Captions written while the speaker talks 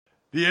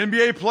The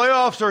NBA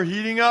playoffs are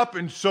heating up,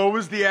 and so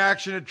is the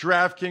action at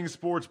DraftKings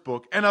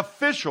Sportsbook, an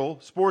official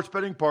sports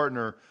betting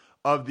partner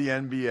of the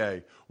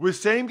NBA. With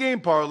same-game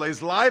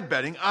parlays, live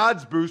betting,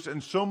 odds boosts,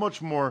 and so much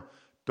more,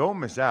 don't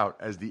miss out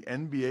as the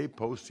NBA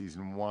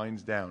postseason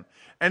winds down.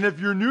 And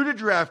if you're new to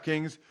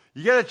DraftKings,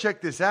 you got to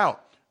check this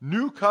out.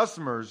 New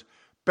customers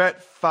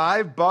bet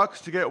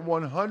 $5 to get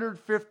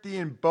 $150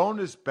 in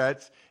bonus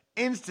bets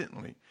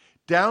instantly.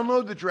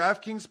 Download the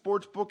DraftKings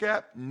Sportsbook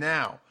app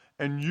now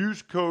and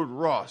use code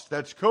Ross.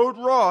 That's code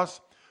Ross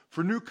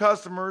for new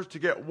customers to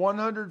get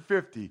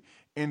 $150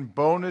 in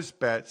bonus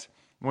bets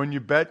when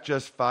you bet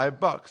just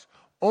 $5.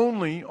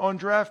 Only on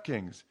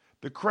DraftKings.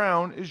 The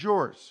crown is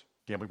yours.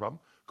 Gambling problem?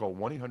 Call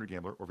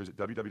 1-800-GAMBLER or visit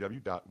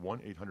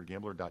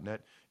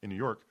www.1800gambler.net. In New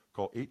York,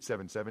 call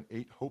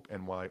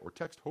 877-8-HOPE-NY or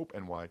text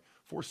HOPE-NY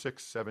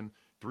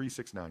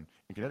 467-369.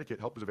 In Connecticut,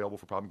 help is available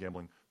for problem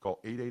gambling. Call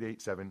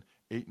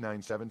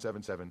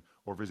 888-7-897-7777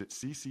 or visit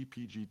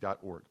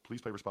ccpg.org.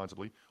 Please play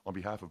responsibly on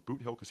behalf of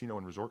Boot Hill Casino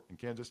and Resort in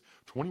Kansas.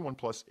 21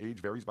 plus, age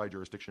varies by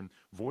jurisdiction.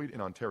 Void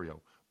in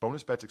Ontario.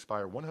 Bonus bets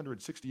expire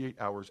 168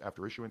 hours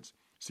after issuance.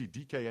 See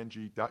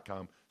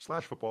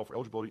dkng.com/football for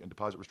eligibility and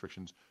deposit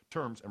restrictions,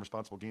 terms, and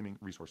responsible gaming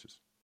resources.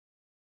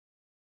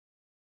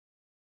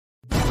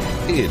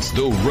 It's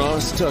the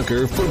Ross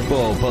Tucker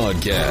Football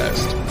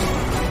Podcast.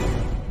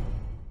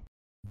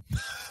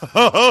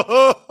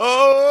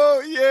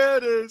 Oh, yeah,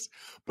 it is.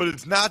 But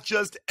it's not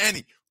just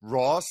any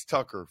Ross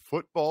Tucker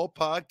Football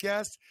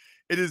Podcast.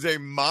 It is a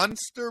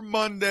Monster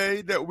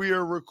Monday that we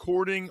are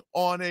recording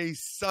on a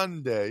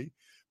Sunday,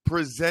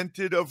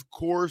 presented, of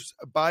course,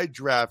 by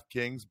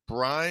DraftKings.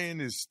 Brian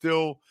is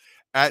still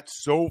at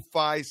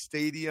SoFi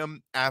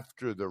Stadium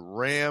after the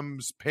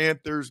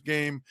Rams-Panthers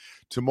game.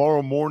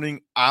 Tomorrow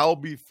morning, I'll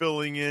be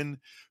filling in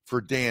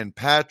for Dan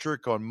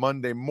Patrick on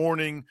Monday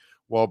morning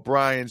while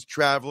Brian's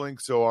traveling.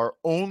 So our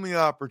only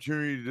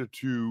opportunity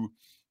to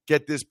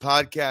get this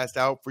podcast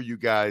out for you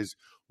guys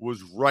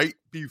was right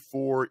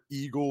before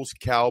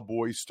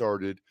Eagles-Cowboys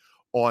started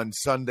on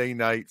Sunday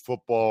Night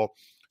Football.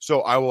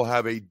 So I will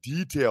have a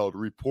detailed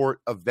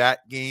report of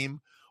that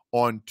game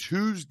on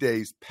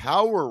Tuesday's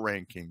Power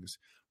Rankings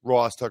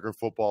Ross Tucker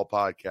Football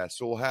Podcast.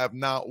 So we'll have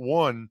not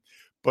one,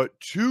 but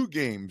two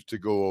games to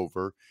go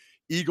over.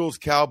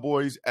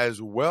 Eagles-Cowboys,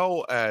 as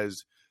well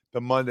as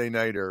the Monday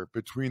Nighter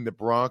between the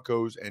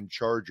Broncos and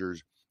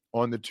Chargers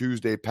on the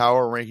Tuesday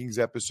Power Rankings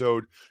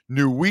episode.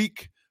 New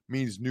week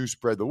means new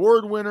Spread the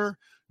Word winner,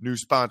 new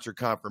sponsor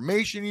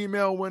confirmation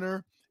email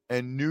winner,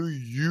 and new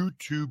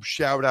YouTube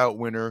shout-out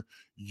winner,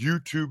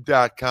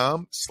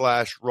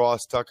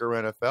 youtube.com/Ross Tucker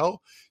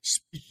NFL.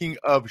 Speaking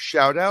of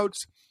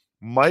shout-outs,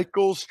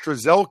 Michael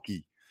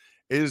Strzelki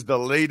is the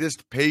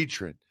latest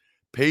patron.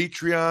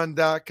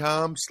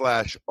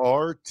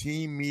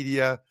 Patreon.com/RT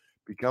Media.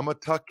 Become a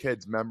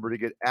Tuckheads member to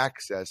get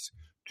access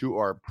to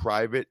our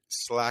private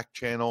Slack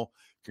channel.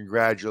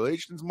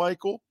 Congratulations,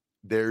 Michael.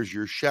 There's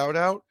your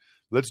shout-out.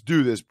 Let's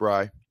do this,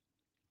 Bri.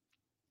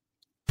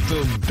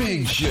 The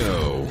Big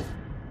Show.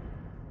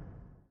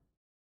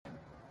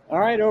 All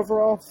right,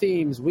 overall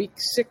themes, week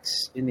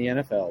 6 in the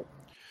NFL.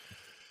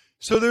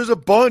 So there's a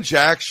bunch,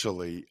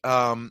 actually.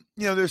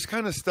 There's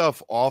kind of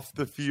stuff off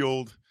the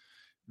field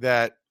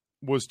that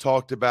was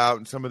talked about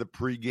in some of the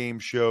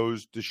pregame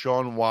shows.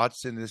 Deshaun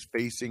Watson is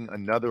facing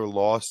another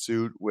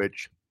lawsuit,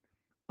 which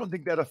I don't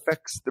think that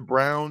affects the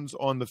Browns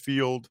on the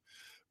field,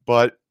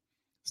 but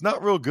it's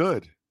not real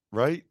good,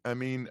 right? I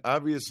mean,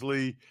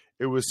 obviously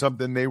it was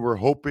something they were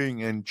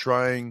hoping and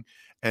trying,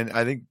 and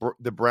I think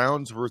the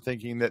Browns were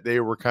thinking that they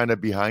were kind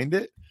of behind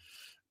it.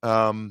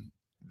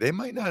 They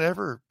might not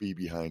ever be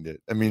behind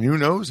it. I mean, who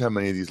knows how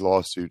many of these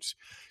lawsuits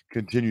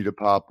continue to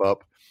pop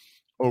up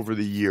over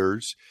the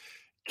years.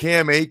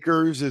 Cam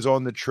Akers is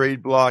on the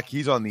trade block.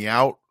 He's on the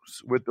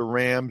outs with the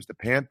Rams. The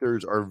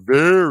Panthers are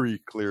very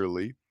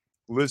clearly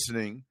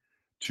listening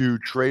to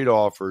trade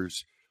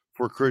offers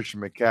for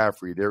Christian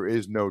McCaffrey. There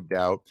is no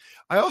doubt.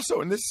 I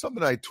also, and this is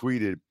something I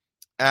tweeted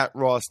at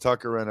Ross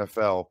Tucker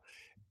NFL,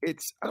 I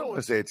don't want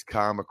to say it's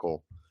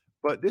comical,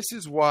 but this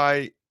is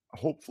why,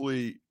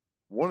 hopefully,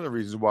 one of the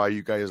reasons why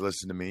you guys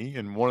listen to me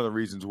and one of the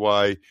reasons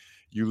why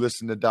you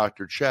listen to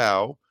Dr.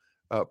 Chow,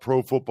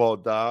 Pro Football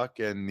Doc,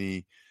 and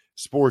the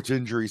Sports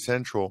Injury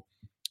Central.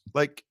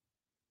 Like,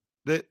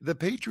 the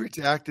Patriots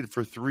acted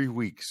for 3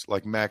 weeks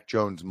like Mac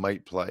Jones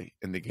might play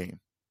in the game.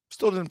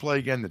 Still didn't play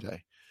again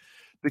today.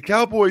 The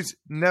Cowboys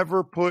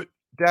never put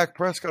Dak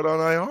Prescott on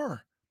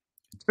IR.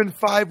 It's been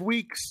 5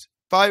 weeks.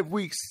 5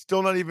 weeks,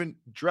 still not even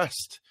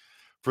dressed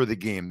for the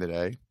game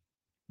today.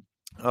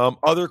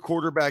 Other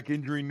quarterback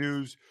injury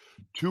news.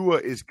 Tua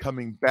is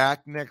coming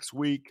back next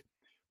week,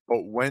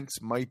 but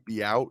Wentz might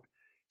be out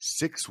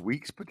 6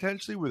 weeks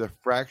potentially with a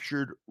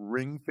fractured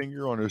ring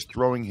finger on his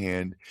throwing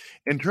hand.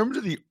 In terms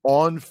of the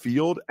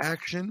on-field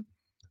action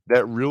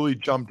that really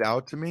jumped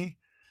out to me,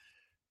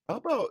 how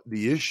about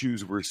the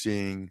issues we're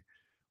seeing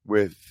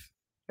with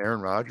Aaron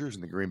Rodgers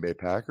and the Green Bay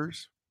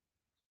Packers,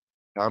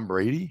 Tom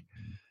Brady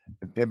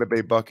and Tampa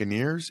Bay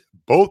Buccaneers?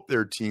 Both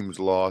their teams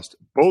lost.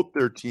 Both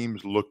their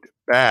teams looked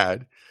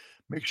bad.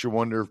 Makes you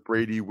wonder if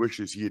Brady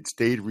wishes he had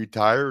stayed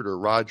retired or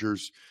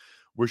Rodgers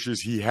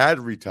wishes he had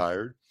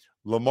retired.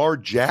 Lamar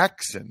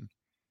Jackson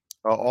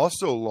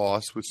also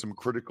lost with some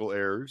critical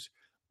errors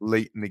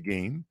late in the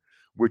game,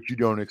 which you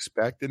don't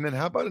expect. And then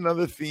how about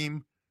another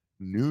theme?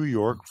 New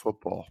York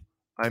football.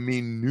 I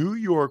mean, New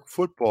York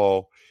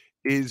football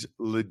is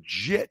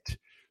legit.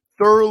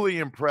 Thoroughly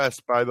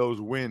impressed by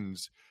those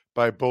wins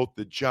by both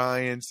the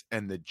Giants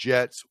and the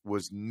Jets.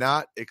 Was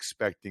not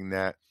expecting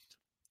that.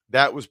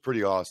 That was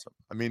pretty awesome.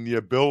 I mean, the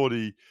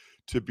ability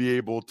to be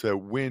able to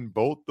win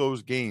both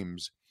those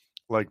games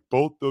like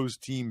both those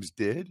teams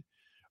did.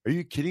 Are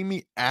you kidding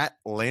me? At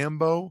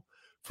Lambeau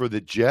for the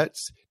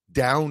Jets,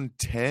 down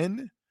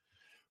 10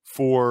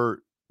 for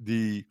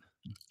the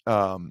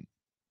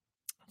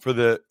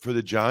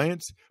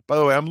Giants. By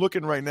the way, I'm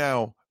looking right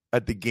now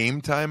at the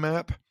Game Time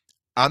app.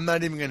 I'm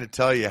not even going to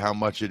tell you how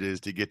much it is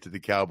to get to the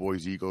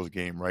Cowboys-Eagles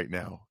game right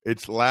now.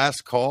 It's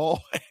last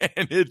call,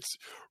 and it's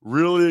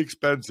really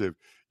expensive.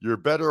 You're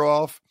better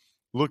off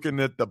looking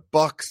at the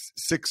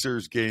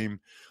Bucks-Sixers game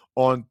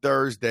on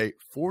Thursday,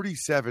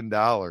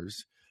 $47.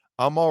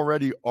 I'm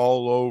already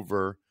all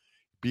over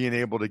being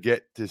able to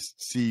get to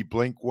see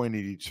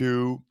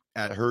Blink-182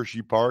 at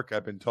Hershey Park.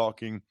 I've been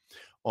talking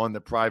on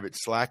the private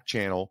Slack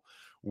channel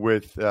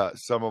with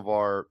some of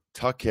our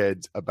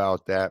tuckheads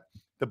about that.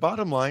 The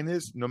bottom line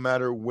is, no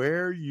matter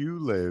where you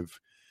live,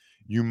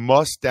 you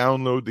must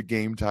download the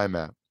Game Time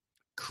app,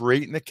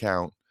 create an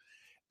account,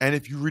 and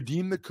if you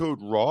redeem the code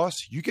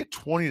Ross, you get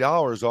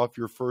 $20 off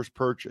your first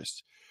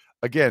purchase.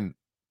 Again,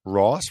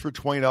 Ross for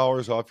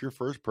 $20 off your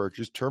first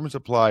purchase. Terms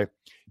apply.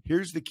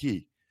 Here's the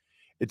key.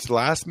 It's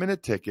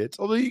last-minute tickets,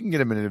 although you can get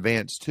them in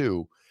advance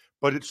too,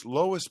 but it's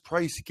lowest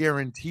price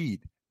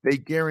guaranteed. They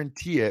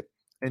guarantee it,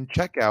 and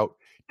checkout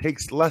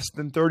takes less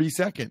than 30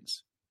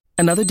 seconds.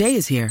 Another day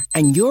is here,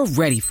 and you're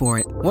ready for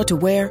it. What to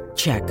wear?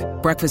 Check.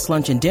 Breakfast,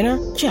 lunch, and dinner?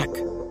 Check.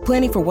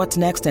 Planning for what's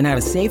next and how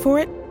to save for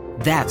it?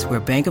 That's where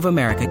Bank of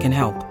America can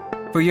help.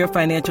 For your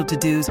financial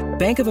to-dos,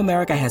 Bank of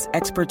America has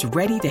experts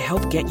ready to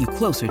help get you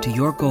closer to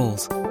your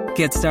goals.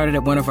 Get started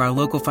at one of our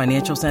local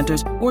financial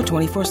centers or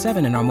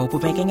 24/7 in our mobile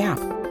banking app.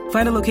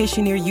 Find a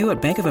location near you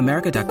at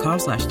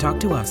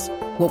bankofamerica.com/talktous.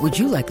 What would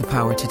you like the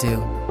power to do?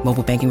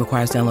 Mobile banking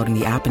requires downloading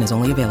the app and is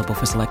only available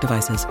for select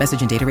devices.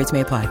 Message and data rates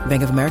may apply.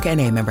 Bank of America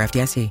N.A., member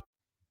FDIC.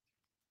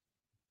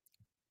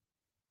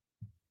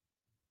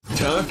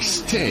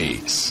 Tuck's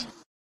Takes.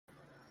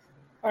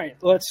 All right,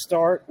 let's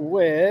start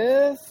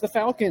with the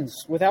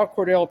Falcons without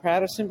Cordell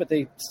Patterson, but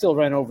they still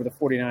ran over the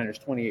 49ers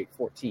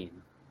 28-14.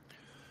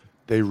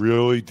 They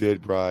really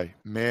did, Bri.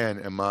 Man,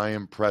 am I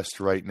impressed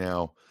right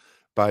now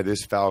by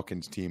this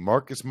Falcons team.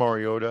 Marcus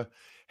Mariota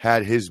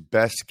had his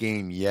best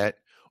game yet.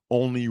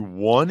 Only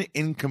one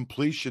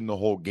incompletion the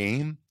whole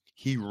game.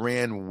 He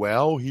ran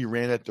well. He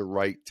ran at the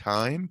right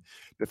time.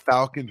 The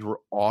Falcons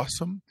were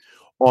awesome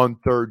on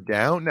third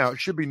down. Now, it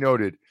should be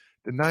noted,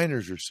 the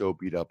Niners are so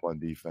beat up on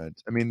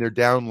defense. I mean, they're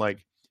down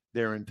like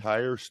their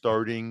entire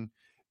starting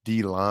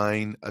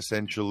D-line,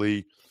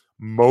 essentially.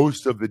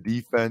 Most of the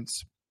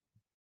defense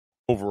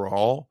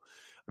overall.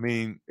 I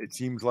mean, it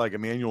seems like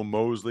Emmanuel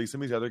Mosley,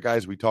 some of these other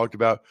guys we talked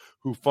about,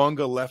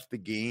 Hufanga left the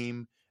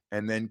game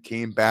and then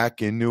came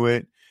back into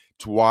it.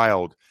 It's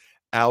wild.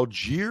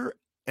 Algier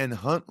and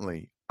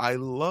Huntley, I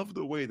love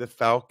the way the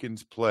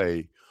Falcons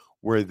play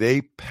where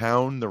they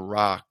pound the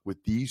rock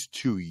with these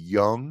two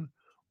young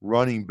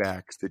running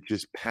backs that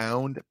just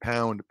pound.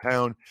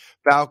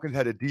 Falcons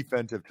had a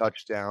defensive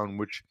touchdown,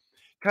 which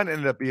kind of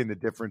ended up being the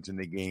difference in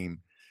the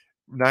game.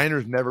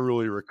 Niners never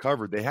really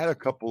recovered. They had a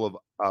couple of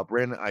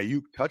Brandon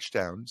Ayuk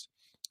touchdowns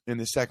in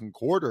the second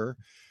quarter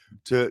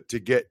to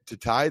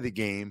tie the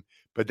game,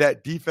 but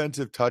that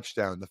defensive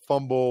touchdown, the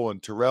fumble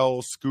and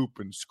Terrell scoop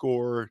and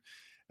score,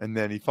 and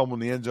then he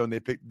fumbled in the end zone. They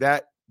picked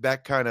that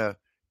kind of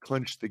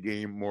clinched the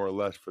game more or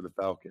less for the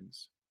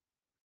Falcons.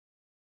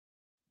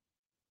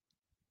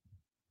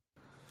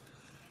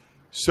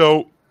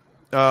 So,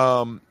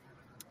 no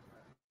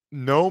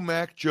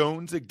Mac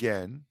Jones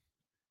again.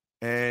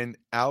 And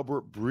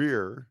Albert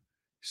Breer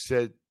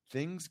said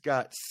things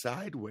got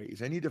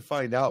sideways. I need to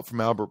find out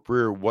from Albert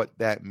Breer what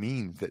that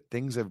means, that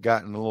things have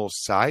gotten a little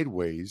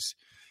sideways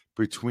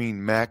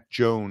between Mac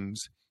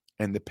Jones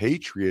and the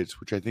Patriots,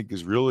 which I think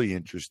is really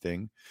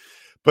interesting.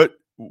 But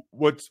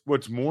what's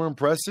more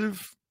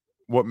impressive,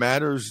 what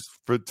matters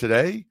for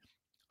today,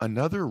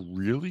 another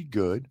really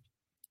good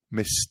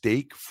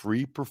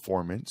mistake-free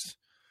performance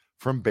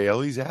from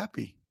Bailey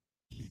Zappi.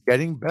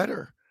 Getting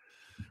better.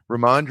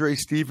 Ramondre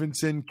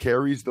Stevenson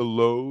carries the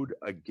load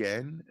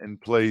again and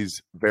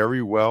plays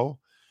very well.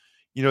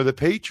 You know, the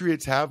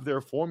Patriots have their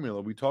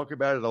formula. We talk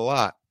about it a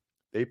lot.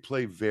 They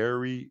play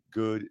very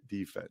good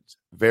defense.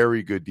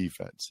 Very good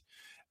defense.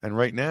 And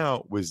right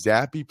now, with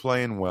Zappi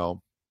playing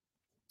well,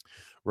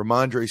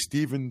 Ramondre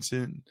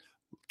Stevenson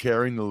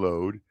carrying the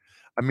load,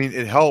 I mean,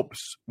 it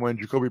helps when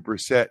Jacoby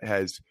Brissett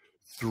has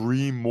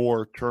 3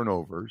 more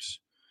turnovers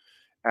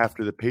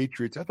after the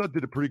Patriots, I thought,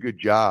 did a pretty good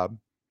job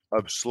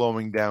of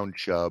slowing down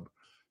Chubb.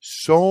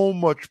 So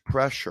much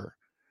pressure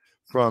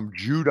from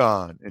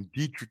Judon and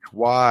Dietrich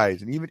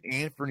Wise and even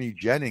Anthony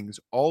Jennings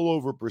all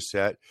over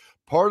Brissett.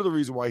 Part of the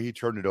reason why he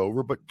turned it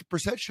over, but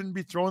Brissett shouldn't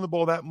be throwing the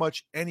ball that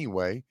much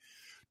anyway.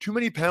 Too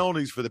many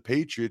penalties for the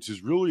Patriots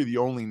is really the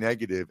only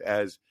negative,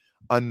 as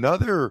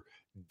another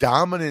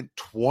dominant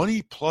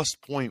 20-plus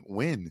point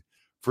win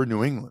for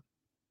New England.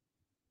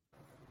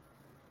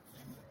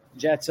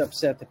 Jets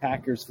upset the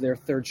Packers for their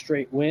third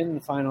straight win.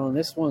 The final in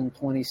this one,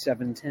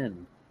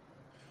 27-10.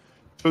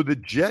 So the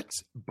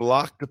Jets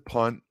blocked a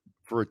punt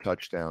for a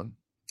touchdown.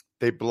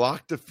 They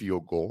blocked a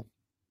field goal.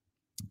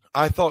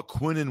 I thought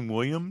Quinnen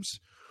Williams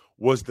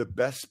was the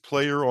best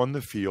player on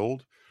the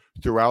field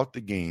throughout the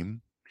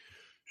game.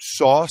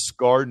 Sauce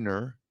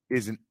Gardner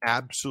is an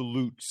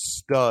absolute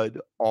stud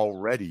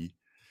already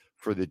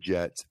for the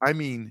Jets. I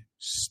mean,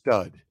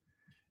 stud.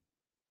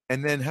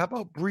 And then how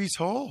about Breece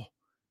Hall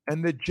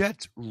and the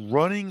Jets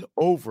running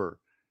over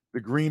the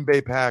Green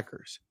Bay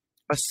Packers,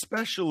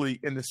 especially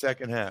in the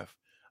second half?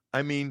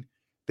 I mean,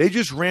 they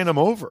just ran them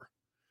over.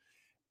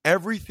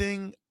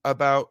 Everything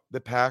about the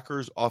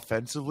Packers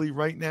offensively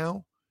right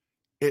now,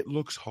 it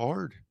looks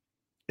hard.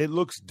 It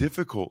looks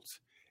difficult.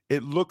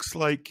 It looks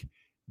like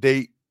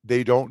they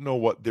don't know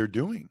what they're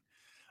doing.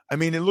 I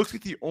mean, it looks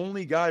like the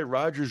only guy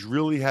Rodgers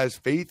really has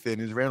faith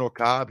in is Randall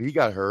Cobb. He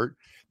got hurt.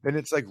 Then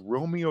it's like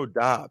Romeo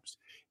Doubs.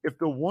 If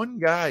the one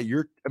guy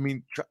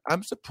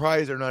I'm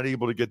surprised they're not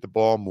able to get the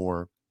ball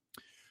more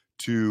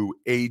to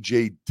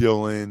A.J.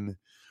 Dillon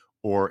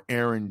or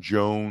Aaron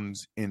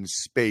Jones in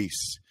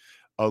space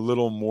a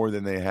little more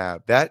than they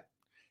have. That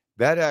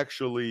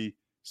actually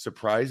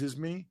surprises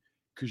me,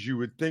 because you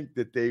would think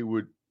that they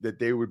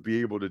would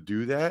be able to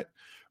do that,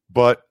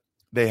 but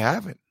they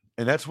haven't.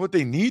 And that's what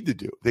they need to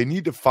do. They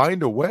need to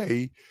find a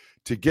way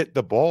to get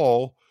the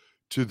ball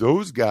to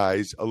those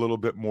guys a little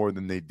bit more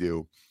than they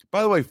do.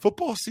 By the way,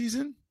 football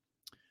season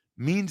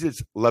means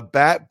it's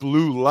Labatt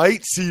Blue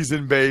Light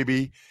season,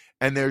 baby.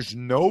 And there's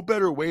no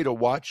better way to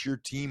watch your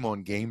team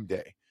on game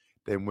day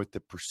than with the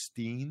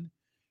pristine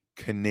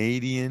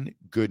Canadian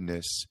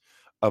goodness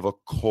of a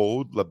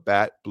cold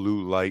Labatt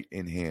Blue Light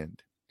in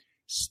hand.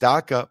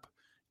 Stock up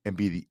and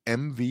be the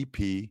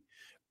MVP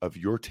of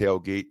your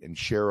tailgate and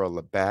share a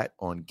Labatt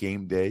on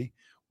game day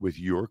with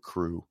your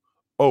crew.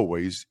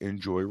 Always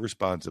enjoy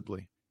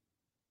responsibly.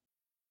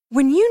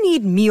 When you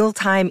need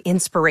mealtime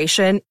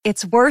inspiration,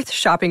 it's worth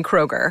shopping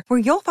Kroger, where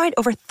you'll find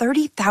over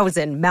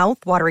 30,000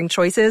 mouth-watering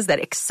choices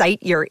that excite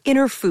your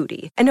inner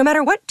foodie. And no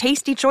matter what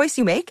tasty choice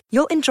you make,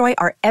 you'll enjoy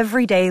our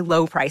everyday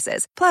low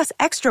prices, plus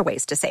extra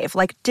ways to save,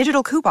 like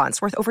digital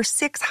coupons worth over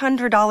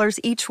 $600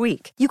 each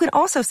week. You can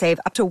also save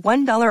up to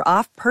 $1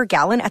 off per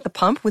gallon at the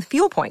pump with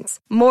fuel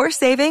points. More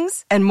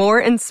savings and more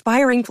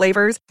inspiring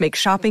flavors make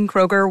shopping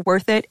Kroger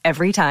worth it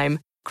every time.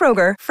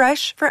 Kroger,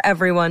 fresh for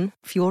everyone.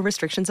 Fuel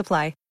restrictions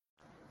apply.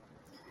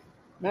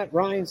 Matt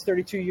Ryan's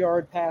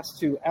 32-yard pass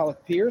to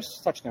Alec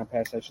Pierce, touchdown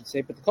pass, I should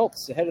say, but the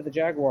Colts ahead of the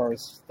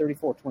Jaguars,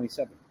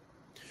 34-27.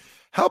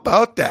 How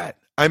about that?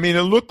 I mean,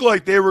 it looked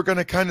like they were going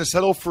to kind of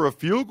settle for a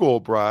field goal,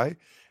 Bri,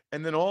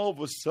 and then all of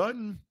a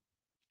sudden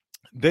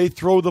they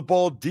throw the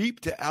ball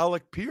deep to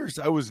Alec Pierce.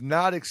 I was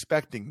not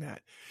expecting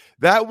that.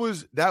 That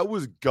was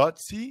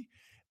gutsy,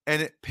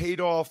 and it paid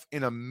off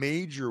in a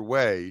major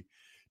way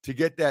to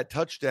get that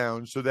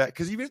touchdown, so that,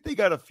 because even if they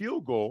got a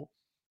field goal,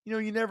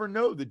 you never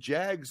know. The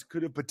Jags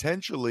could have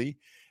potentially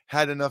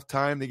had enough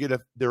time to get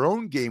their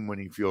own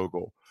game-winning field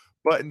goal.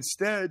 But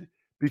instead,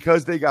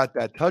 because they got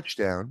that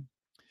touchdown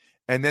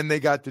and then they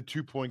got the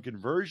 2-point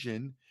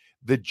conversion,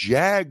 the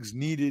Jags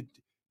needed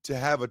to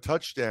have a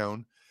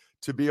touchdown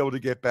to be able to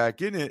get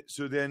back in it.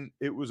 So then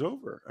it was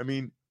over. I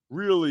mean,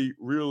 really,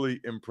 really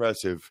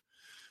impressive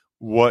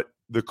what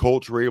the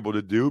Colts were able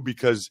to do,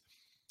 because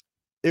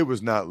it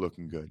was not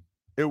looking good.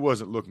 It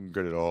wasn't looking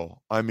good at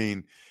all. I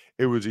mean,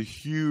 it was a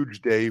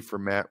huge day for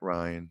Matt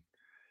Ryan,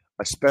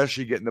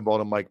 especially getting the ball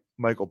to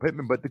Michael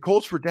Pittman. But the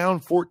Colts were down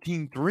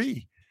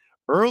 14-3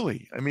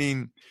 early. I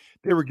mean,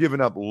 they were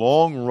giving up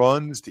long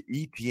runs to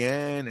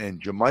Etienne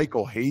and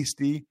JaMychal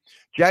Hasty.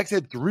 Jags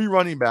had 3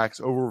 running backs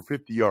over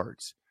 50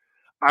 yards.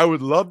 I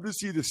would love to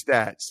see the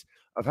stats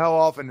of how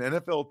often an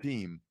NFL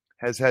team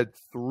has had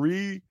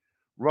 3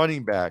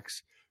 running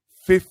backs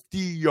 50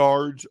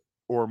 yards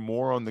or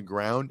more on the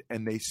ground,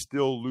 and they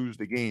still lose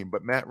the game.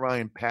 But Matt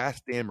Ryan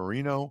passed Dan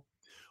Marino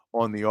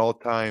on the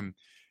all-time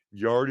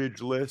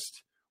yardage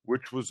list,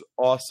 which was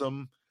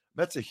awesome.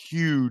 That's a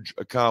huge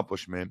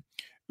accomplishment.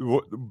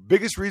 The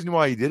biggest reason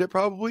why he did it,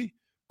 probably,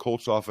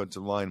 Colts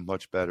offensive line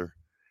much better.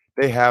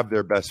 They have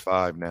their best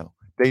 5 now.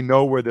 They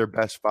know where their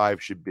best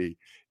 5 should be.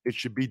 It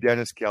should be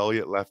Dennis Kelly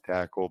at left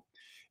tackle.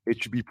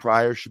 It should be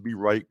Pryor, should be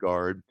right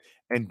guard.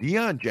 And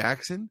Deion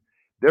Jackson,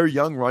 their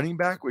young running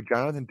back with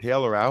Jonathan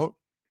Taylor out,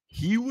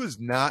 he was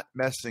not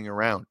messing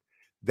around.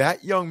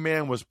 That young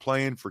man was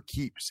playing for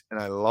keeps, and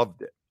I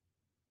loved it.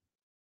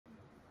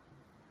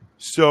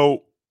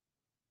 So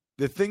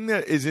the thing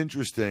that is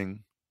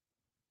interesting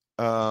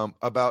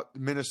about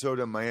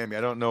Minnesota and Miami,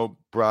 I don't know,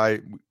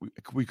 Bri,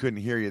 we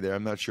couldn't hear you there.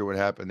 I'm not sure what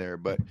happened there,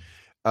 but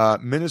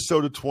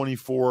Minnesota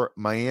 24,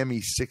 Miami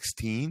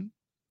 16.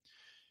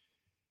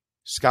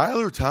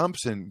 Skylar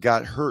Thompson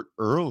got hurt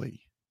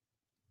early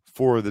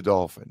for the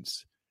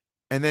Dolphins.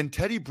 And then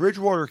Teddy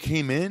Bridgewater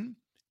came in,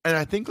 and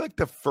I think like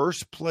the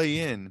first play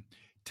in,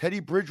 Teddy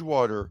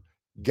Bridgewater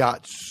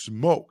got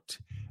smoked,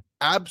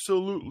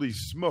 absolutely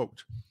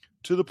smoked,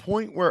 to the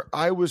point where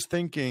I was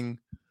thinking,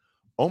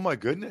 oh my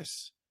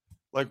goodness,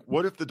 like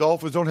what if the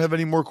Dolphins don't have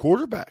any more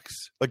quarterbacks?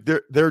 Like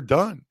they're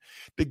done.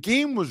 The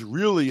game was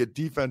really a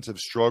defensive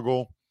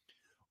struggle,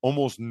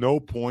 almost no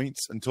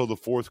points until the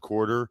fourth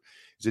quarter.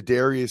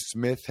 Zadarius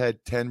Smith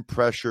had 10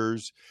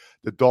 pressures.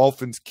 The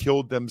Dolphins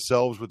killed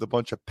themselves with a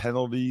bunch of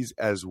penalties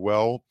as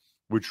well,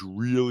 which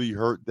really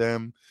hurt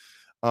them.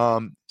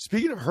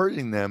 Speaking of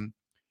hurting them,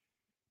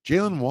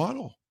 Jalen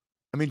Waddle.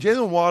 I mean,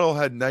 Jalen Waddle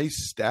had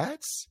nice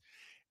stats,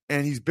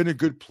 and he's been a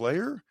good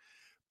player,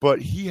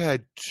 but he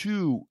had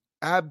 2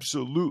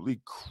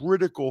 absolutely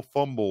critical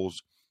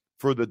fumbles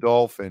for the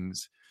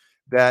Dolphins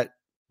that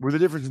were the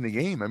difference in the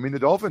game. I mean, the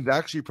Dolphins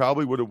actually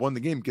probably would have won the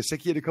game.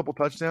 Gesicki had a couple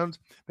touchdowns.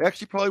 They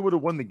actually probably would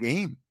have won the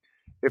game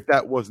if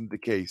that wasn't the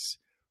case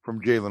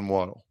from Jalen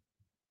Waddle.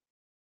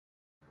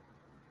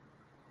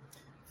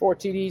 4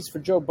 TDs for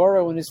Joe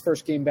Burrow in his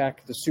first game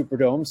back at the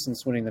Superdome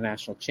since winning the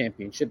national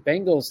championship.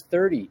 Bengals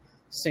 30,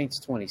 Saints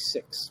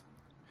 26.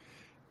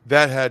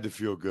 That had to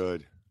feel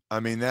good. I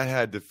mean, that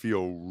had to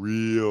feel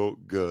real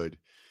good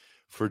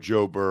for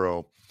Joe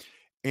Burrow.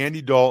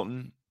 Andy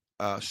Dalton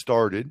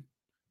started,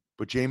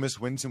 but Jameis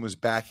Winston was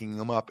backing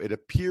him up. It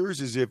appears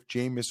as if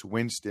Jameis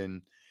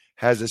Winston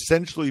has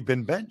essentially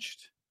been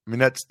benched. I mean,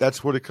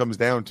 that's what it comes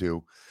down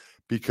to,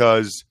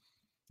 because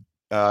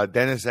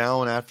Dennis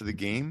Allen after the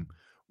game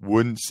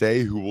wouldn't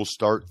say who will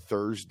start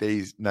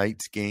Thursday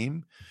night's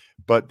game,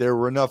 but there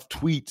were enough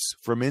tweets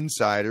from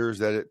insiders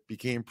that it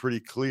became pretty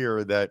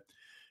clear that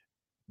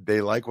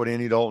they like what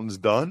Andy Dalton's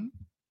done,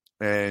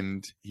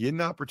 and he had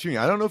an opportunity.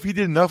 I don't know if he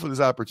did enough with his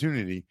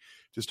opportunity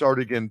to start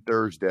again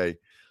Thursday.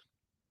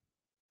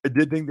 I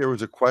did think there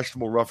was a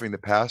questionable roughing the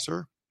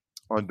passer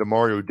on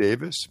Demario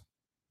Davis,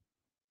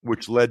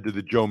 which led to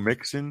the Joe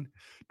Mixon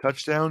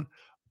touchdown.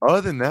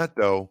 Other than that,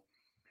 though,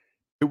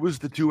 it was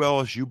the 2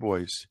 LSU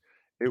boys.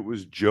 It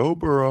was Joe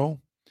Burrow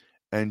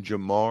and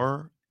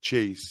Jamar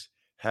Chase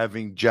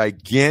having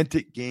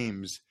gigantic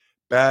games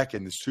back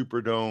in the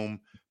Superdome,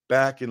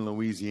 back in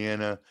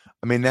Louisiana.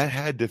 I mean, that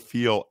had to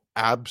feel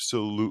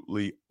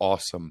absolutely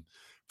awesome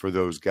for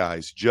those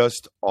guys.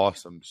 Just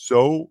awesome.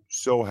 So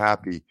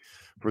happy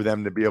for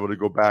them to be able to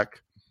go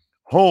back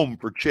home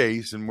for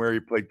Chase and where he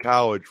played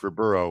college for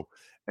Burrow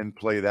and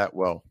play that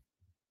well.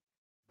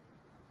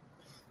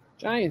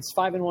 Giants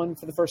 5-1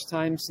 for the first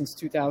time since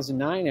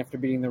 2009 after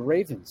beating the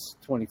Ravens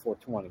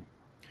 24-20.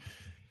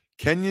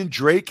 Kenyon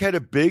Drake had a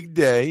big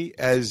day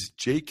as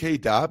J.K.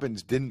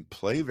 Dobbins didn't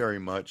play very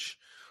much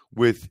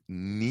with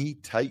knee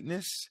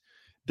tightness,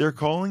 they're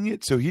calling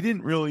it. So he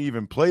didn't really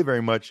even play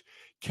very much.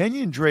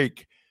 Kenyon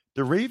Drake,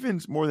 the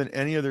Ravens, more than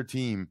any other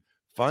team,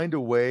 find a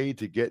way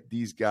to get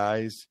these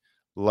guys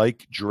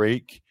like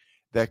Drake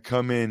that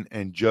come in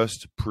and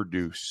just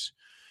produce.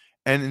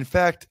 And in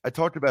fact, I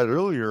talked about it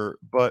earlier,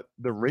 but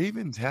the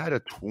Ravens had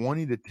a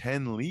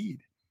 20-10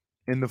 lead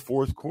in the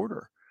fourth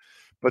quarter.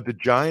 But the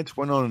Giants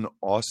went on an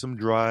awesome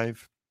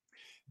drive.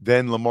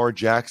 Then Lamar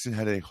Jackson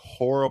had a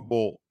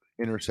horrible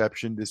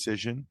interception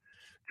decision.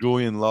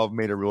 Julian Love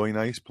made a really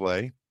nice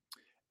play.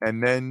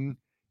 And then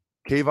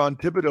Kayvon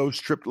Thibodeau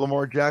stripped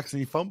Lamar Jackson.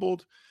 He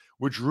fumbled,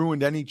 which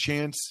ruined any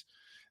chance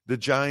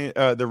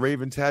the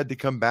Ravens had to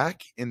come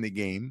back in the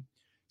game.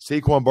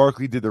 Saquon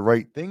Barkley did the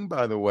right thing,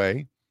 by the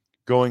way,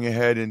 going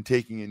ahead and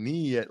taking a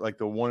knee at like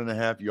the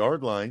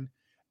 1.5-yard line,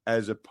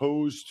 as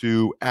opposed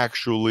to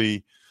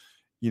actually,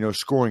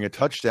 scoring a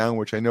touchdown,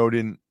 which I know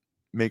didn't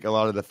make a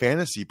lot of the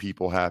fantasy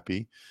people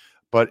happy.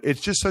 But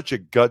it's just such a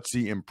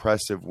gutsy,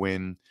 impressive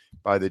win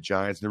by the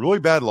Giants. And a really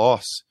bad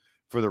loss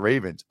for the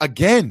Ravens.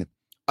 Again,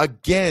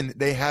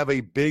 they have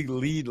a big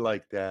lead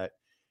like that,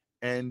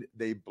 and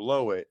they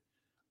blow it.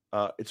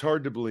 It's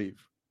hard to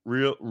believe,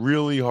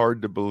 really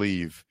hard to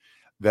believe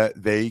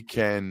that they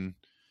can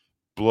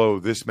blow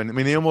this many. I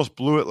mean, they almost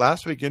blew it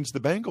last week against the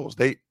Bengals.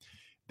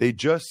 They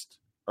just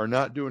are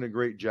not doing a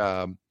great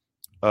job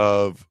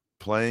of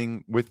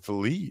playing with the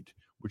lead,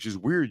 which is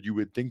weird. You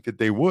would think that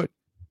they would.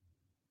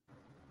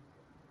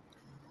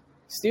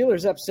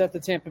 Steelers upset the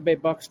Tampa Bay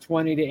Bucks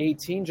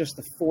 20-18, just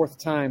the fourth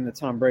time that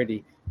Tom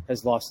Brady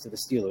has lost to the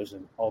Steelers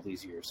in all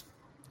these years.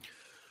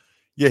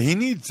 Yeah, he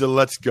needs to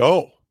let's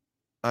go.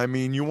 I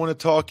mean, you want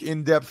to talk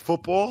in-depth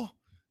football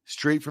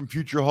straight from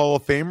future Hall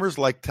of Famers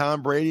like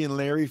Tom Brady and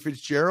Larry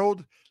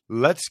Fitzgerald?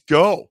 Let's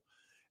go.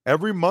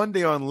 Every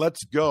Monday on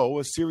Let's Go,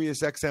 a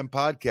SiriusXM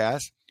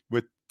podcast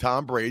with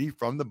Tom Brady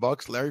from the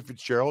Bucs, Larry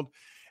Fitzgerald,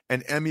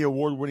 and Emmy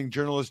Award-winning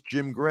journalist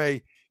Jim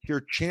Gray, hear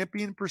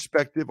champion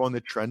perspective on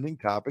the trending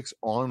topics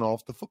on and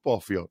off the football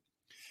field.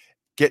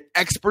 Get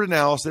expert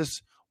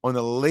analysis on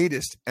the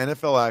latest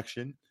NFL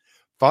action.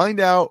 Find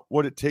out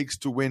what it takes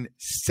to win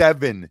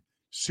 7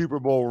 Super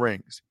Bowl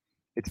rings.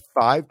 It's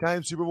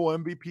 5-time Super Bowl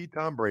MVP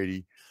Tom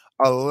Brady,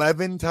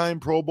 11-time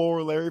Pro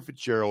Bowler Larry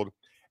Fitzgerald,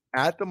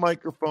 at the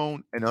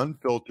microphone and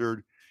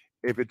unfiltered.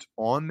 If it's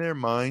on their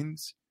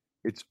minds,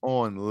 it's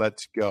on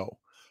Let's Go.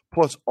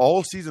 Plus,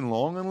 all season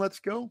long on Let's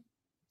Go,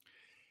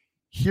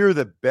 here are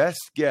the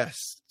best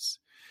guests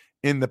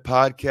in the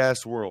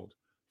podcast world,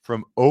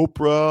 from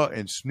Oprah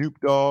and Snoop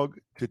Dogg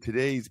to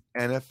today's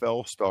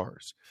NFL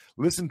stars.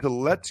 Listen to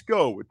Let's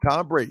Go with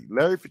Tom Brady,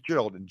 Larry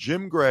Fitzgerald, and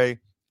Jim Gray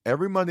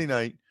every Monday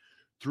night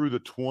through the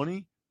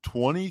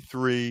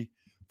 2023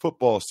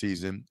 football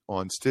season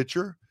on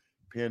Stitcher,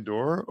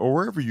 Pandora, or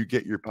wherever you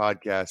get your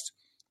podcasts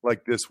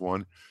like this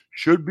one.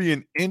 Should be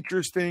an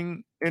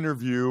interesting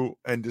interview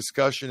and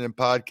discussion and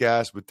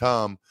podcast with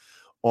Tom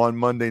on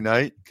Monday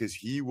night, because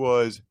he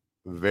was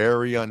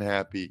very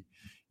unhappy,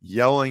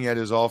 yelling at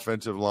his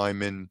offensive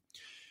linemen.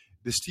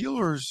 The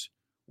Steelers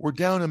were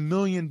down a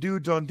million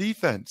dudes on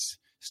defense.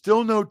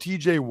 Still no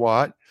TJ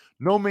Watt,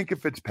 no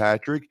Minkah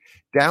Fitzpatrick,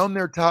 down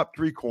their top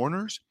three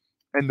corners,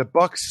 and the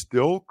Bucs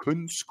still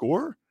couldn't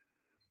score?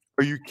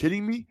 Are you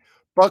kidding me?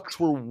 Bucs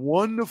were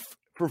 1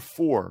 for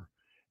 4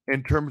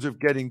 in terms of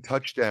getting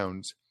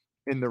touchdowns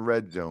in the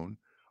red zone,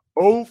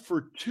 0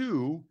 for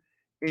 2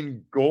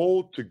 in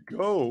goal to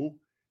go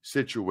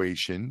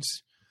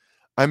situations.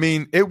 I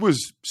mean, it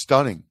was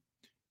stunning.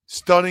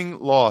 Stunning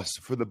loss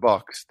for the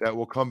Bucs that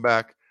will come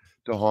back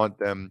to haunt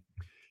them.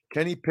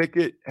 Kenny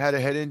Pickett had a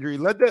head injury,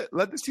 led the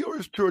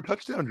Steelers to a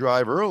touchdown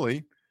drive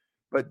early,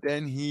 but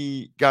then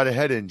he got a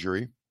head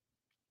injury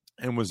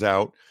and was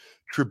out.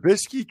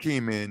 Trubisky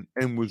came in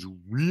and was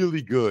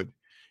really good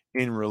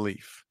in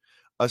relief,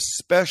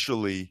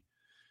 especially,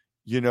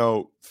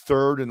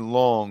 third and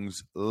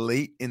longs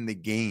late in the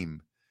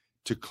game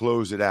to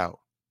close it out.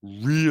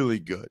 Really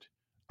good.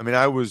 I mean,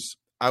 I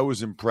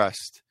was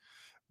impressed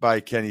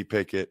by Kenny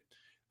Pickett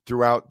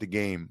throughout the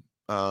game.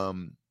 By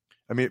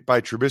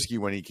Trubisky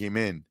when he came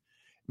in.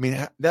 I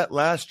mean, that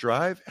last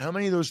drive, how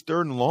many of those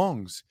third and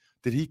longs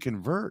did he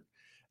convert?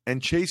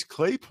 And Chase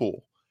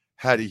Claypool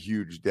had a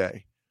huge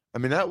day. I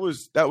mean, that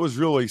was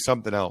really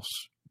something else,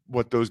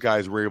 what those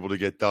guys were able to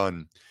get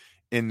done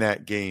in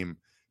that game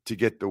to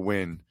get the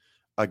win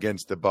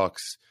against the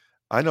Bucs.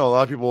 I know a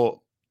lot of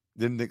people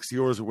didn't think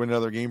Steelers would win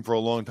another game for a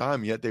long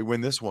time, yet they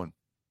win this one.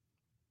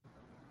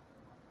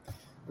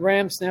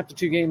 Rams snapped a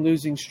 2-game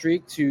losing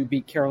streak to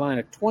beat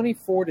Carolina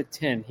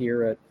 24-10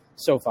 here at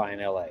SoFi in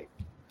LA.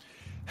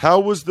 How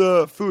was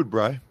the food,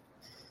 Bri?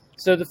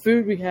 So the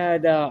food we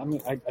had,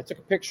 I took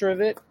a picture of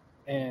it,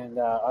 and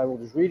I will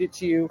just read it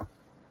to you.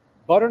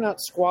 Butternut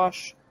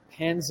squash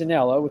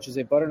panzanella, which is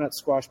a butternut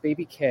squash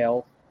baby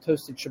kale,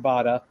 toasted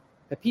ciabatta,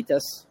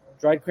 pepitas,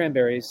 dried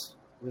cranberries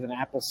with an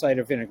apple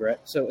cider vinaigrette,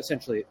 so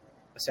essentially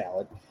a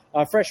salad.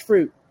 Fresh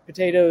fruit,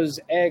 potatoes,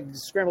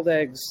 eggs, scrambled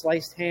eggs,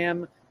 sliced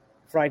ham,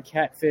 fried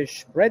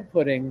catfish, bread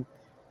pudding,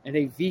 and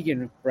a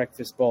vegan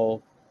breakfast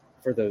bowl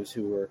for those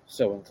who were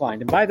so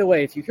inclined. And by the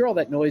way, if you hear all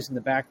that noise in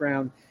the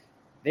background,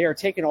 they are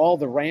taking all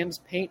the Rams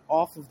paint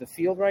off of the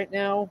field right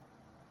now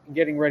and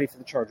getting ready for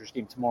the Chargers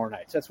game tomorrow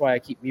night. So that's why I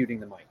keep muting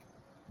the mic.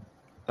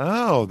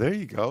 Oh, there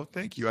you go.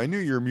 Thank you. I knew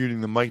you were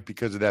muting the mic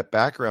because of that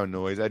background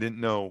noise. I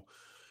didn't know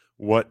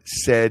what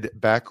said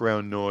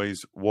background noise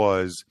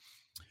was.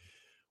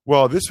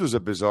 Well, this was a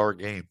bizarre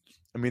game.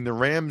 I mean, the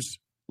Rams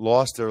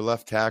lost their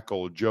left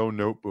tackle, Joe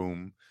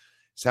Noteboom.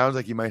 Sounds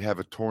like he might have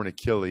a torn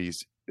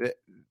Achilles.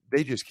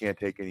 They just can't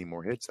take any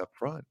more hits up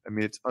front. I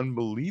mean, it's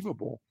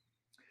unbelievable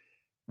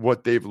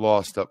what they've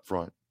lost up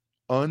front.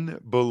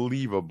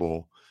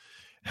 Unbelievable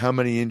how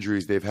many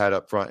injuries they've had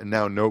up front. And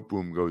now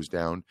Noteboom goes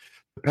down.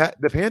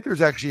 The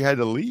Panthers actually had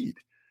the lead.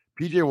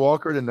 P.J.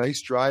 Walker had a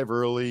nice drive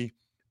early.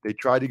 They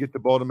tried to get the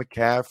ball to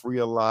McCaffrey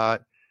a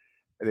lot.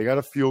 They got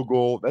a field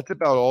goal. That's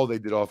about all they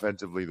did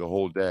offensively the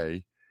whole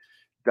day.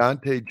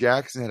 Dante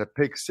Jackson had a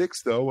pick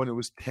six, though, when it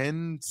was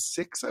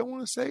 10-6, I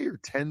want to say, or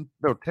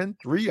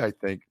 10-3, I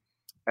think,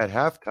 at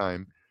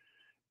halftime,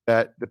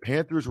 that the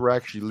Panthers were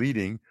actually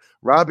leading.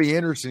 Robbie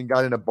Anderson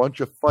got in a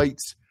bunch of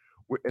fights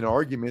and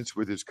arguments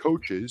with his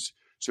coaches,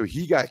 so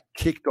he got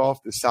kicked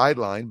off the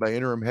sideline by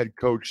interim head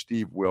coach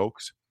Steve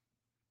Wilks.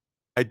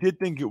 I did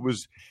think it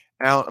was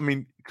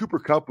Cooper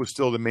Kupp was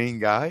still the main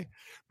guy,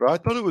 but I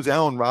thought it was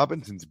Allen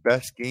Robinson's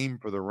best game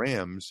for the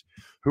Rams,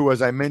 who,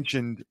 as I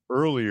mentioned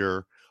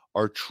earlier,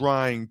 are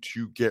trying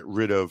to get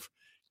rid of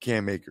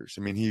Cam Akers.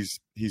 I mean, he's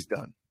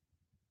done.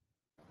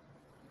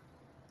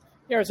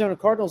 The Arizona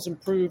Cardinals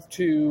improved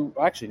to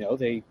 – actually, no,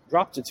 they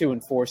dropped to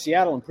 2-4.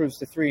 Seattle improves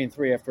to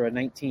 3-3 after a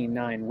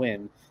 19-9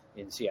 win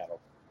in Seattle.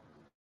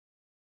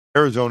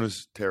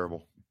 Arizona's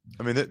terrible.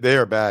 I mean, they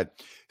are bad.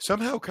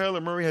 Somehow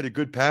Kyler Murray had a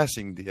good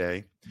passing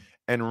day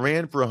and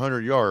ran for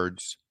 100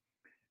 yards,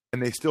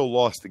 and they still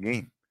lost the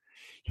game.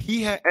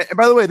 And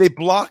by the way, they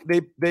blocked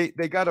 – they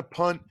got a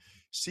punt.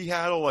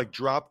 Seattle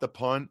dropped the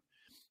punt,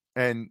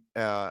 and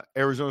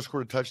Arizona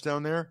scored a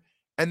touchdown there,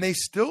 and they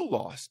still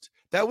lost.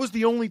 That was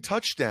the only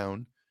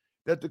touchdown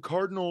that the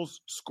Cardinals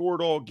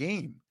scored all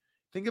game.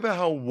 Think about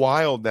how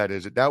wild that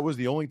is. That was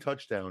the only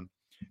touchdown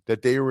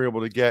that they were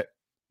able to get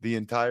the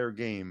entire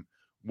game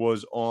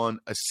was on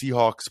a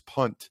Seahawks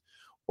punt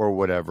or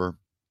whatever.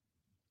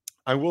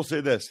 I will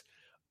say this.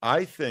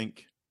 I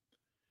think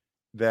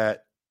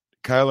that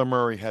Kyler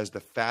Murray has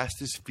the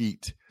fastest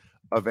feet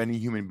of any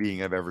human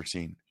being I've ever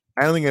seen.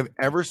 I don't think I've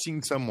ever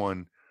seen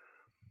someone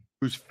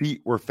whose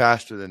feet were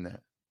faster than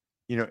that.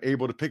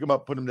 Able to pick them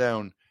up, put them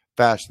down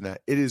faster than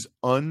that. It is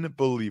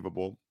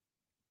unbelievable.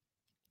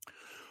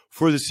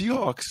 For the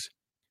Seahawks,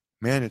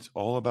 man, it's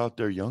all about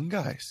their young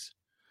guys.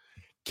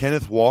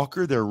 Kenneth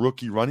Walker, their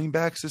rookie running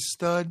back's a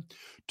stud.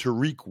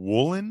 Tariq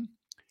Woolen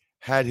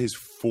had his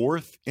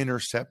 4th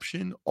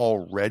interception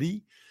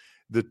already.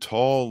 The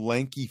tall,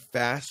 lanky,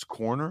 fast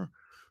corner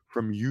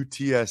from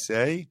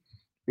UTSA.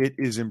 It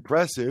is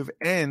impressive.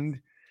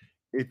 And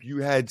if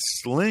you had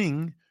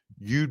Sling,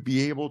 you'd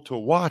be able to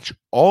watch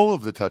all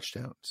of the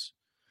touchdowns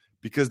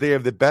because they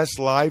have the best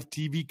live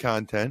TV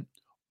content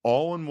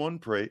all in one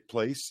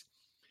place,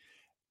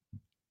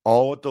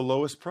 all at the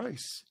lowest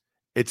price.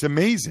 It's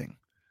amazing.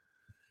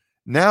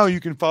 Now you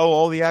can follow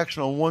all the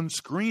action on one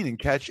screen and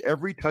catch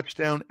every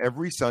touchdown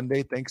every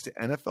Sunday thanks to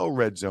NFL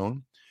Red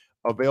Zone,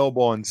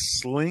 available on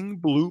Sling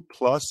Blue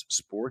Plus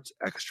Sports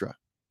Extra.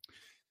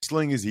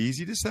 Sling is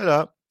easy to set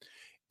up,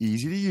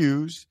 easy to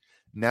use.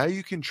 Now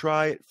you can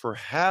try it for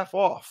half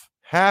off.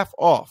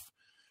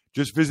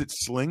 Just visit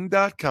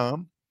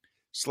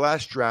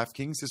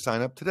sling.com/DraftKings to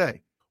sign up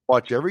today.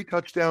 Watch every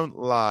touchdown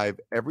live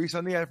every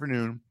Sunday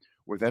afternoon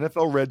with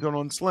NFL Red Zone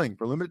on Sling.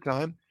 For limited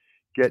time,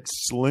 get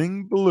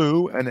Sling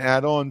Blue and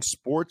add on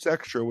Sports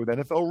Extra with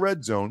NFL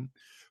Red Zone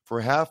for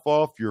half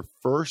off your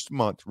first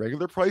month.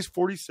 Regular price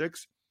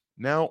 $46,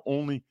 now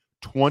only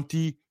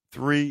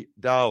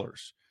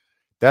 $23.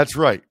 That's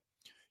right.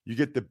 You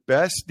get the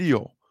best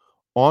deal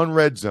on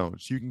Red Zone,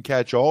 so you can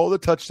catch all the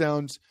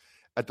touchdowns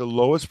at the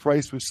lowest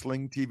price with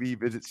Sling TV.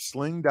 Visit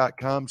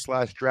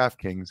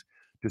sling.com/DraftKings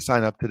to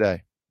sign up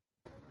today.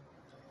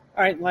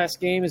 All right, last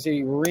game is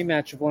a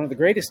rematch of one of the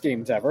greatest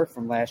games ever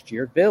from last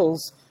year.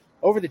 Bills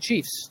over the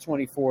Chiefs,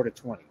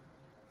 24-20.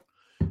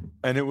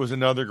 And it was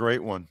another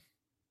great one.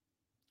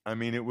 I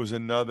mean, it was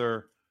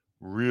another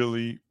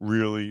really,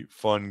 really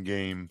fun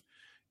game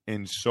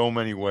in so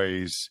many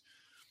ways.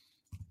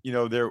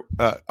 There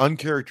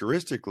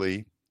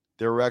uncharacteristically,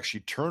 there were actually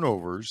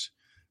turnovers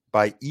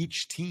by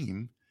each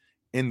team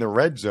in the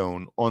red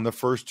zone on the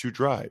first 2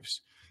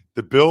 drives.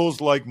 The Bills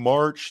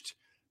marched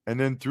and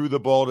then threw the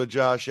ball to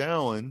Josh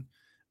Allen,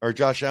 or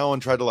Josh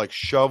Allen tried to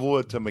shovel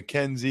it to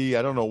McKenzie.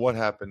 I don't know what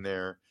happened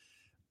there.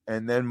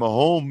 And then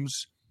Mahomes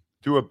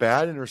threw a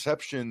bad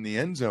interception in the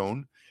end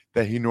zone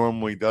that he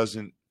normally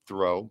doesn't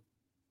throw.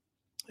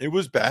 It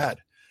was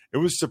bad. It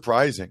was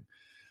surprising.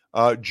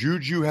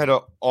 Juju had an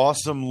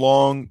awesome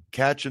long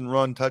catch and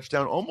run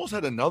touchdown, almost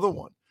had another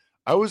one.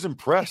 I was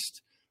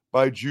impressed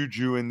by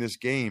Juju in this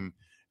game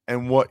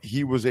and what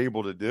he was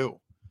able to do.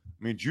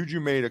 I mean, Juju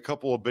made a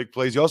couple of big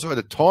plays. He also had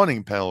a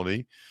taunting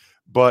penalty,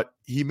 but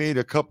he made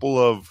a couple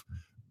of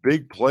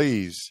big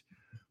plays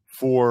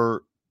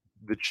for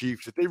the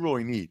Chiefs that they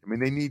really need. I mean,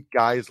 they need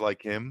guys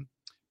like him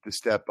to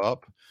step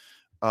up.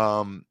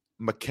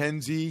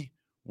 McKenzie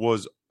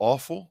was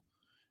awful,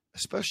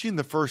 especially in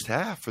the first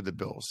half for the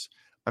Bills.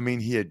 I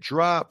mean, he had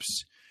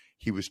drops.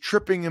 He was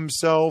tripping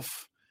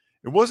himself.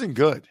 It wasn't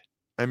good.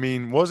 I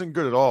mean, wasn't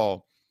good at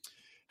all.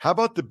 How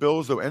about the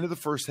Bills, though? End of the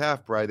first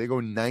half, Brian, they go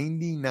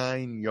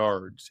 99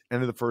 yards,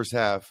 end of the first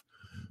half,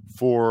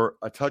 for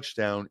a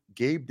touchdown.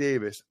 Gabe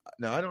Davis,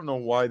 now I don't know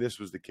why this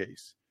was the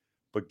case,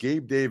 but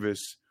Gabe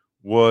Davis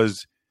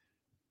was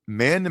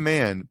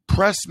man-to-man,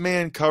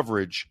 press-man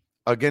coverage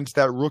against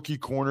that rookie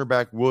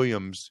cornerback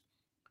Williams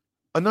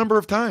a number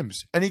of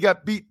times. And he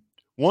got beat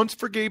once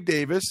for Gabe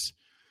Davis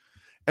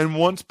and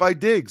once by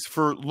Diggs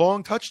for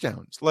long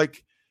touchdowns.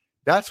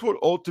 That's what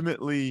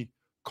ultimately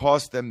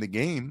cost them the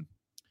game.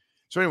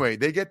 So anyway,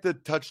 they get the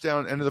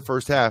touchdown end of the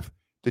first half.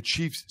 The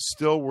Chiefs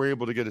still were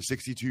able to get a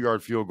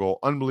 62-yard field goal.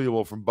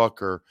 Unbelievable from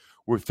Butker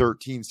with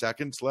 13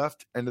 seconds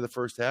left, end of the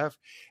first half.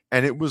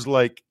 And it was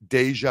like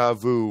deja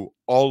vu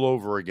all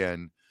over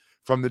again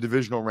from the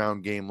divisional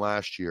round game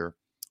last year.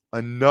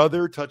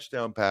 Another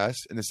touchdown pass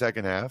in the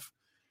second half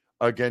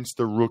against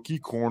the rookie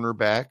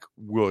cornerback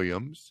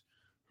Williams,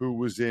 who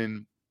was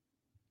in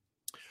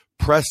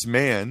press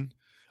man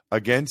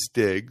against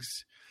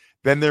Diggs.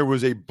 Then there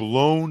was a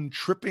blown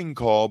tripping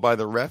call by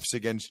the refs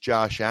against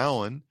Josh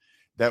Allen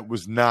that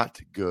was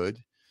not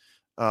good.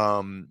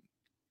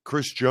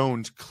 Chris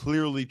Jones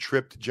clearly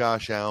tripped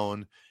Josh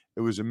Allen.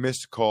 It was a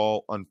missed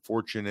call,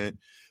 unfortunate.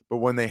 But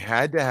when they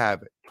had to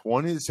have it,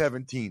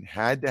 20-17,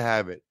 had to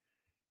have it,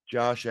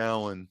 Josh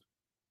Allen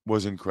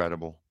was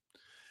incredible.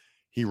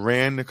 He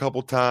ran a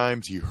couple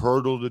times. He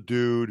hurdled a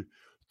dude,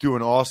 threw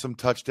an awesome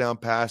touchdown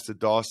pass to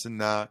Dawson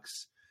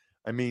Knox.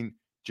 I mean,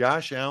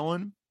 Josh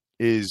Allen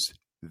is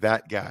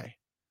that guy.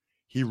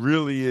 He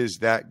really is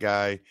that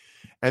guy.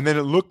 And then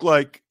it looked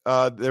like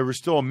there was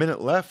still a minute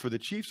left for the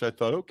Chiefs. I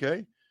thought,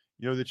 okay,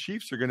 the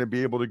Chiefs are going to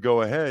be able to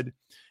go ahead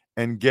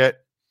and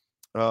get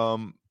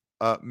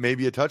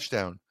maybe a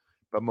touchdown.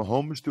 But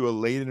Mahomes threw a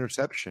late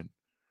interception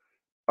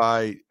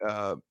by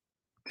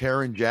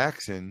Taron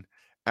Jackson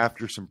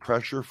after some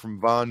pressure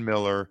from Von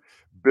Miller.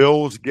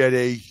 Bills get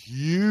a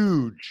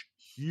huge,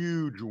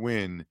 huge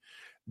win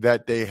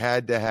that they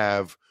had to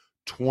have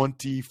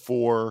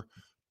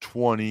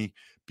 24-20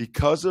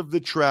 because of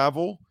the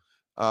travel,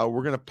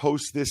 we're going to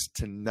post this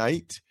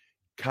tonight.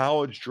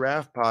 College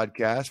Draft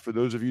Podcast, for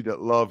those of you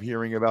that love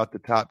hearing about the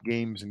top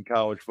games in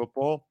college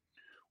football.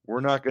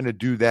 We're not going to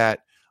do that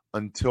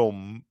until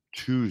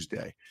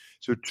Tuesday.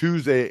 So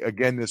Tuesday,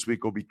 again, this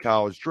week will be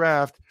College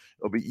Draft.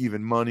 It'll be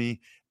Even Money,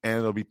 and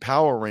it'll be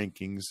Power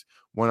Rankings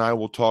when I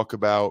will talk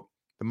about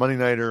the Monday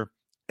Nighter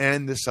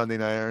and the Sunday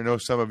Nighter. I know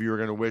some of you are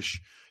going to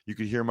wish you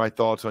could hear my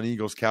thoughts on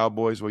Eagles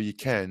Cowboys. Well, you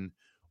can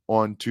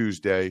on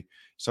Tuesday.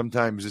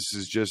 Sometimes this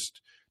is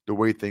just the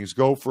way things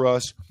go for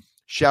us.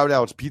 Shout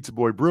outs, Pizza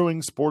Boy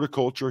Brewing,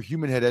 Sporticulture,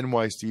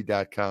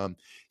 HumanHeadNYC.com,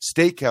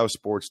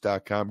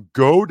 SteakhouseSports.com,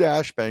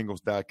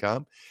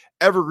 Go-Bengals.com,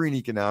 Evergreen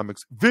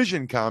Economics,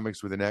 Vision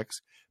Comics with an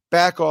X,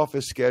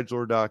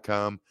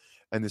 BackOfficeScheduler.com,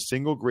 and the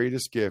single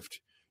greatest gift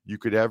you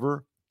could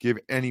ever give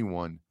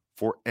anyone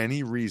for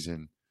any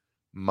reason,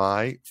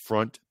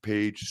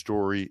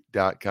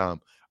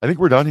 MyFrontPageStory.com. I think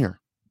we're done here.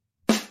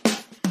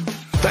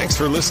 Thanks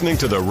for listening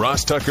to the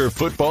Ross Tucker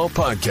Football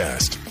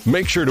Podcast.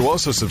 Make sure to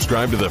also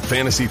subscribe to the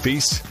Fantasy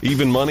Feast,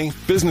 Even Money,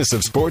 Business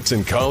of Sports,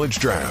 and College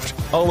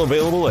Draft. All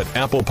available at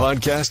Apple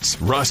Podcasts,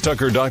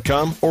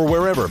 RossTucker.com, or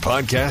wherever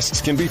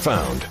podcasts can be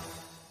found.